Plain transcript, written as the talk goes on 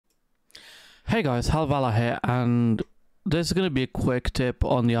Hey guys, Halvala here, and this is going to be a quick tip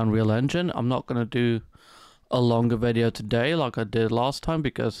on the Unreal Engine. I'm not going to do a longer video today like I did last time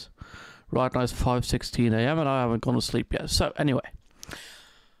because right now it's 5:16 AM and I haven't gone to sleep yet. So anyway,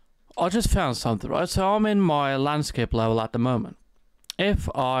 I just found something, right? So I'm in my landscape level at the moment. If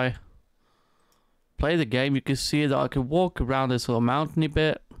I play the game, you can see that I can walk around this little mountainy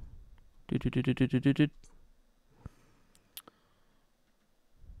bit.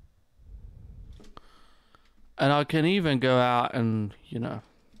 And I can even go out and,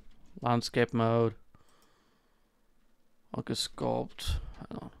 landscape mode. I can sculpt.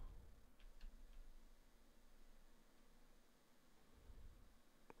 Hang on.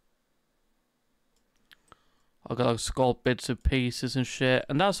 I can sculpt bits and pieces and shit,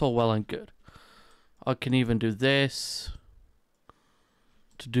 and that's all well and good. I can even do this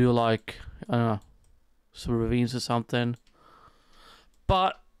to do I don't know, some ravines or something.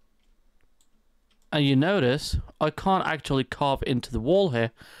 But and you notice I can't actually carve into the wall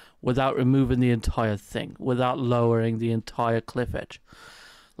here without removing the entire thing, without lowering the entire cliff edge.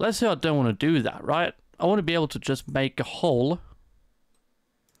 Let's say I don't want to do that, right? I want to be able to just make a hole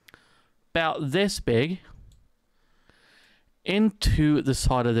about this big into the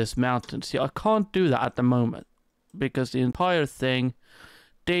side of this mountain. See, I can't do that at the moment because the entire thing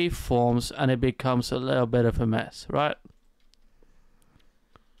deforms and it becomes a little bit of a mess, right?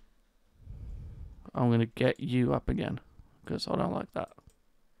 I'm going to get you up again because I don't like that.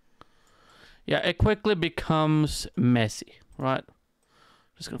 Yeah, it quickly becomes messy, right?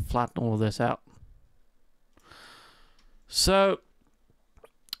 Just going to flatten all of this out. So,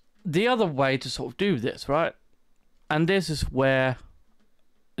 the other way to sort of do this, right? And this is where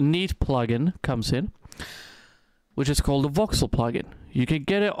a neat plugin comes in, which is called the Voxel plugin. You can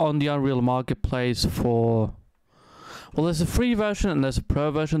get it on the Unreal Marketplace for... Well, there's a free version and there's a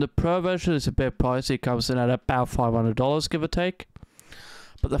pro version. The pro version is a bit pricey. It comes in at about $500, give or take.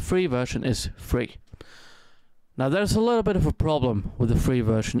 But the free version is free. Now, there's a little bit of a problem with the free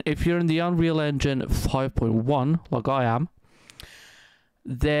version. If you're in the Unreal Engine 5.1, like I am,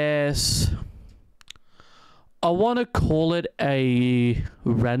 there's... I want to call it a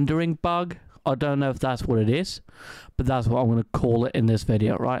rendering bug. I don't know if that's what it is, but that's what I'm going to call it in this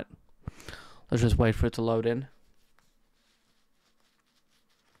video, right? Let's just wait for it to load in.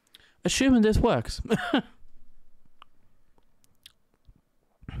 Assuming this works.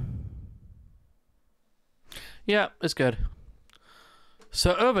 Yeah, it's good.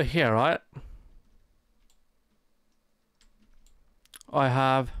 So over here, right, I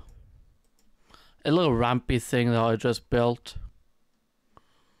have a little rampy thing that I just built.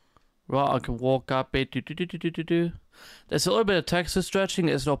 Right, I can walk up it. There's a little bit of texture stretching.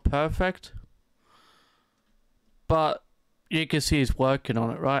 It's not perfect, but you can see he's working on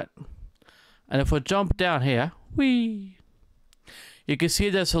it, right? And if I jump down here, whee, you can see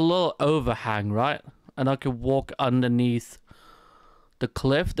there's a little overhang, right? And I can walk underneath the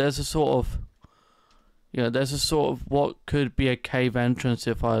cliff. There's a sort of, there's a sort of what could be a cave entrance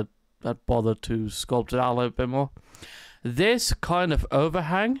if I had bothered to sculpt it out a little bit more. This kind of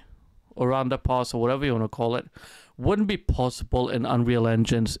overhang, or underpass, or whatever you want to call it, wouldn't be possible in Unreal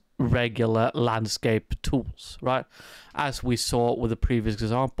Engine's regular landscape tools, right? As we saw with the previous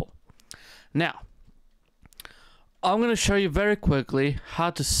example. Now, I'm going to show you very quickly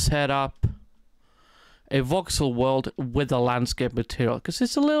how to set up a voxel world with a landscape material, because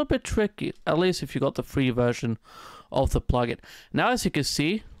it's a little bit tricky, at least if you got the free version of the plugin. Now, as you can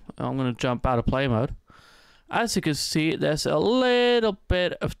see, I'm going to jump out of play mode. As you can see, there's a little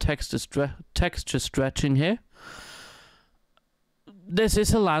bit of texture stretching here. This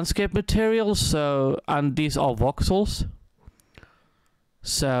is a landscape material, and these are voxels.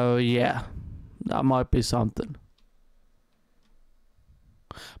 So yeah, that might be something.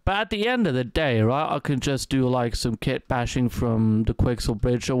 But at the end of the day, right, I can just do like some kit bashing from the Quixel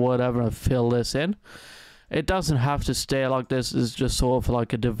bridge or whatever and fill this in. It doesn't have to stay like this. It's just sort of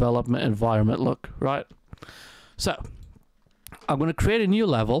like a development environment look, right? So, I'm going to create a new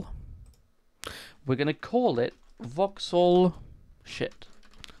level. We're going to call it Voxel shit.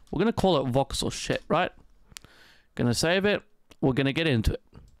 We're going to call it Voxel shit, right? Going to save it. We're going to get into it.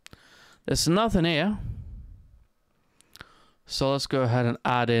 There's nothing here. So let's go ahead and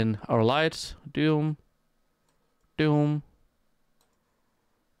add in our lights. Doom. Doom.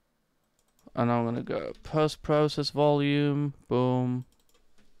 And I'm going to go post-process volume. Boom.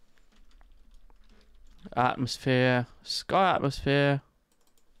 Atmosphere. Sky atmosphere.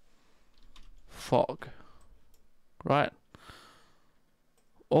 Fog. Right.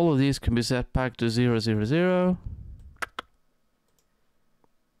 All of these can be set back to 0, 0, 0.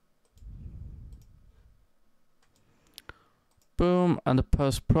 Boom. And the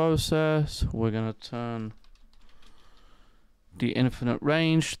post process, we're gonna turn the infinite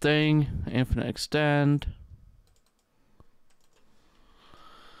range thing, infinite extend.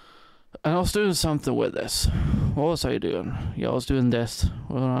 And I was doing something with this. What was I doing? Yeah, I was doing this.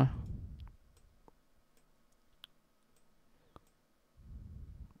 Well,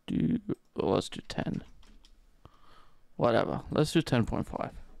 let's do 10. Whatever. Let's do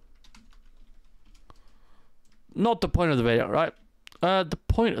 10.5. Not the point of the video, right? The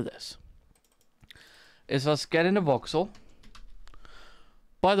point of this is us getting a voxel.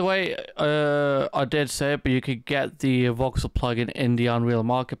 By the way, I did say it, but you could get the voxel plugin in the Unreal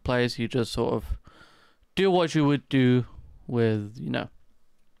Marketplace. You just sort of do what you would do with, you know,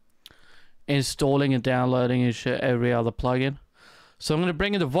 installing and downloading and shit, every other plugin. So I'm going to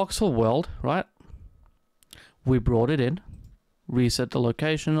bring in the voxel world, right? We brought it in, reset the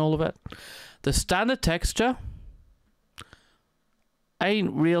location, all of it. The standard texture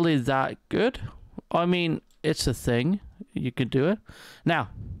ain't really that good. I mean, it's a thing. You could do it. Now,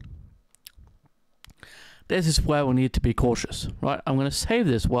 this is where we need to be cautious, right? I'm going to save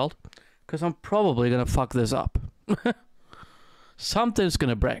this world because I'm probably going to fuck this up. Something's going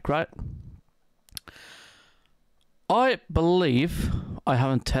to break, right? I believe, I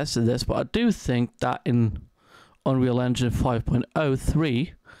haven't tested this, but I do think that in Unreal Engine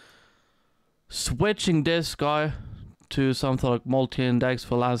 5.03, switching this guy to something like multi-index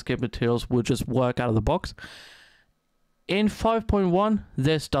for landscape materials would just work out of the box. In 5.1,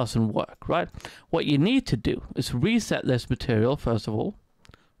 this doesn't work, right? What you need to do is reset this material, first of all.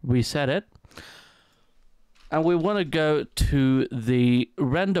 Reset it. And we want to go to the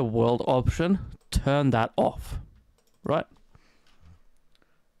render world option, turn that off, right?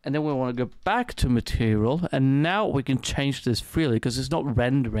 And then we want to go back to material, and now we can change this freely because it's not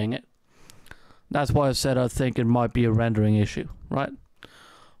rendering it. That's why I said I think it might be a rendering issue, right?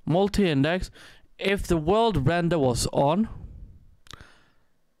 Multi-index. If the world render was on,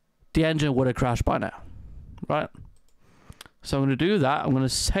 the engine would have crashed by now, right? So I'm going to do that. I'm going to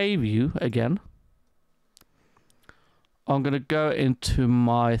save you again. I'm going to go into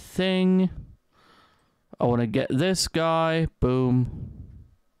my thing. I want to get this guy. Boom.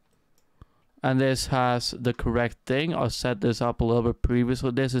 And this has the correct thing. I set this up a little bit previously.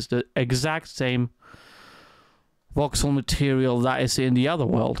 This is the exact same voxel material that is in the other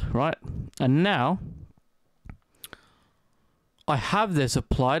world, right? And now I have this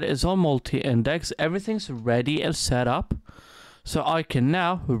applied. It's on multi-index. Everything's ready and set up. So I can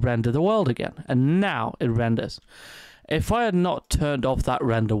now render the world again. And now it renders. If I had not turned off that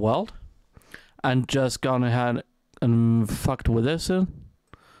render world and just gone ahead and fucked with this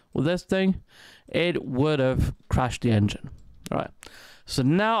thing, it would have crashed the engine. All right. So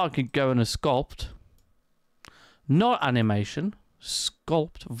now I can go in a sculpt, not animation,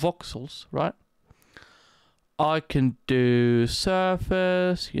 sculpt voxels, right? I can do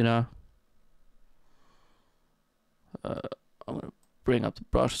surface, you know. I'm going to bring up the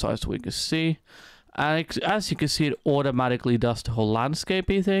brush size so we can see. And as you can see, it automatically does the whole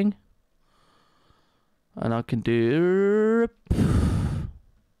landscapey thing. And I can do...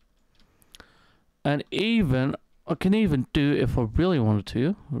 And even, I can even do, if I really wanted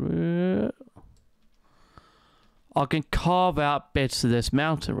to, I can carve out bits of this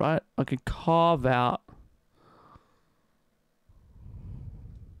mountain, right? I can carve out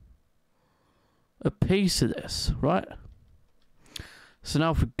a piece of this, right? So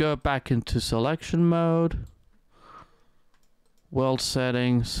now if we go back into selection mode, world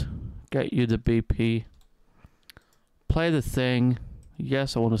settings, get you the BP, play the thing.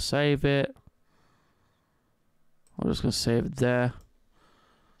 Yes, I want to save it. I'm just going to save it there.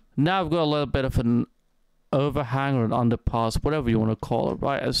 Now I've got a little bit of an overhang or an underpass, whatever you want to call it,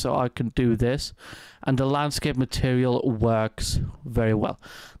 right? And so I can do this, and the landscape material works very well.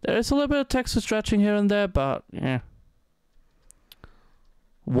 There is a little bit of texture stretching here and there, but yeah,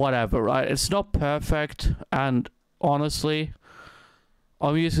 whatever, right? It's not perfect, and honestly,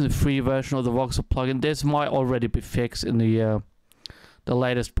 I'm using the free version of the Voxel plugin. This might already be fixed in the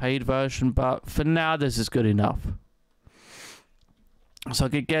latest paid version, but for now, this is good enough. So I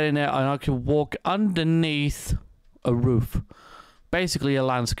can get in there and I can walk underneath a roof. Basically a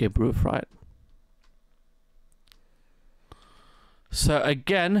landscape roof, right? So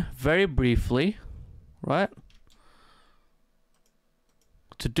again, very briefly, right?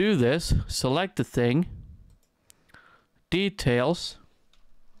 To do this, select the thing, details.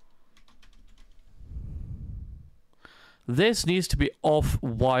 This needs to be off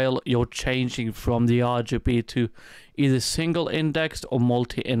while you're changing from the RGB to either single indexed or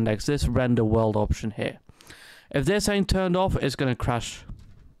multi-indexed. This render world option here. If this ain't turned off, it's gonna crash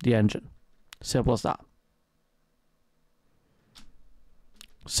the engine. Simple as that.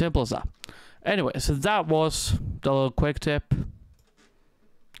 Simple as that. Anyway, so that was the little quick tip.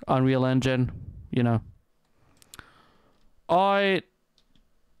 Unreal Engine, you know. I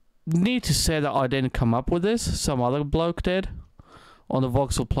need to say that I didn't come up with this. Some other bloke did on the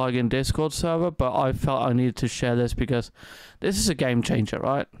Voxel plugin Discord server, but I felt I needed to share this because this is a game changer,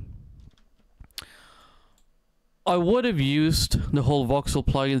 right? I would have used the whole Voxel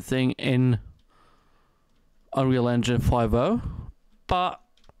plugin thing in Unreal Engine 5.0, but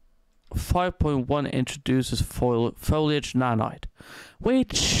 5.1 introduces foliage nanite,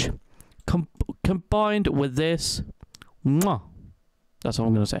 which combined with this, mwah, that's what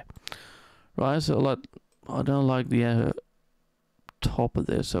I'm gonna say. Right, so I don't like the top of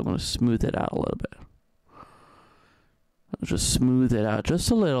this, so I'm gonna smooth it out a little bit. I'll just smooth it out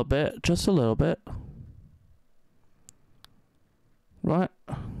just a little bit, right?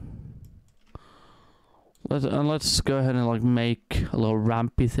 Let's go ahead and like make a little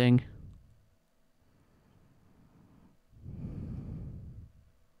rampy thing.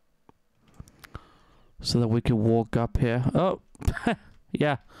 So that we can walk up here. Oh,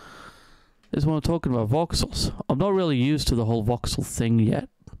 yeah. This is what I'm talking about, voxels. I'm not really used to the whole voxel thing yet.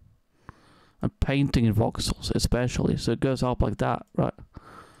 I'm painting in voxels, especially. So it goes up like that, right?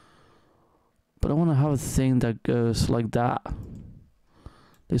 But I want to have a thing that goes like that.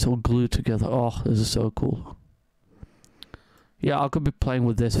 It's all glued together. Oh, this is so cool. Yeah, I could be playing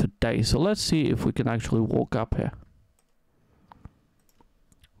with this for days. So let's see if we can actually walk up here.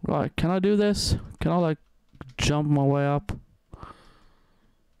 Right, can I do this? Can I like jump my way up?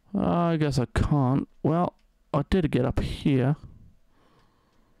 I guess I can't. Well, I did get up here.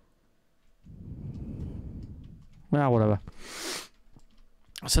 Well, whatever.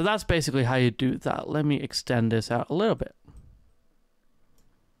 So that's basically how you do that. Let me extend this out a little bit.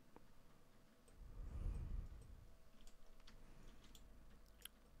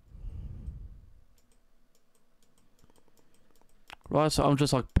 Right, so I'm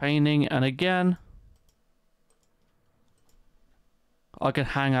just like painting, and again, I can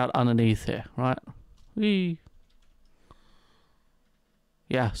hang out underneath here, right? Whee.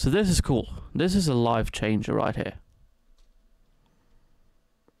 Yeah, so this is cool. This is a life changer right here.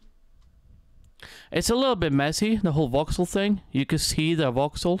 It's a little bit messy, the whole voxel thing. You can see the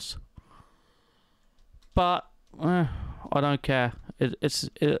voxels, but I don't care.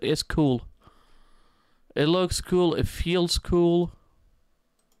 It's cool. It looks cool. It feels cool.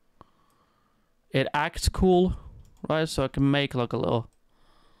 It acts cool, right? So I can make like a little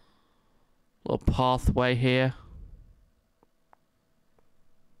pathway here.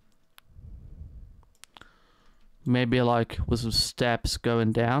 Maybe like with some steps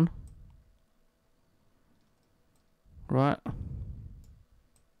going down. Right?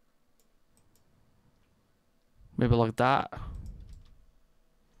 Maybe like that.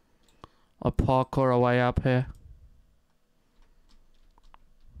 I'll parkour our way up here.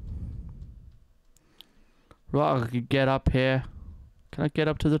 Right, I can get up here. Can I get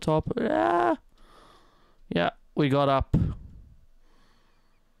up to the top? Yeah. Yeah, we got up.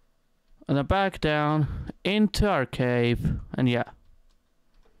 And then back down into our cave. And yeah.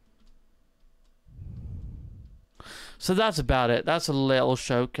 So that's about it. That's a little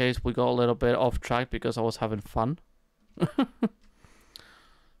showcase. We got a little bit off track because I was having fun.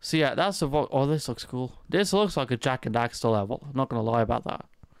 So yeah, that's the oh, this looks cool. This looks like a Jack and Daxter level. I'm not gonna lie about that.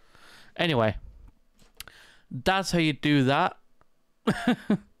 Anyway, that's how you do that.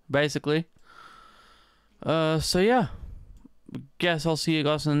 Basically. So yeah, guess I'll see you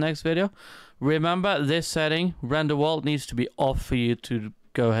guys in the next video. Remember, this setting, render world, needs to be off for you to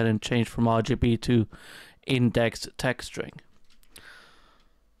go ahead and change from RGB to indexed text string.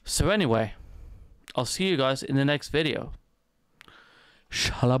 So anyway, I'll see you guys in the next video.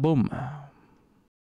 Shalaboom.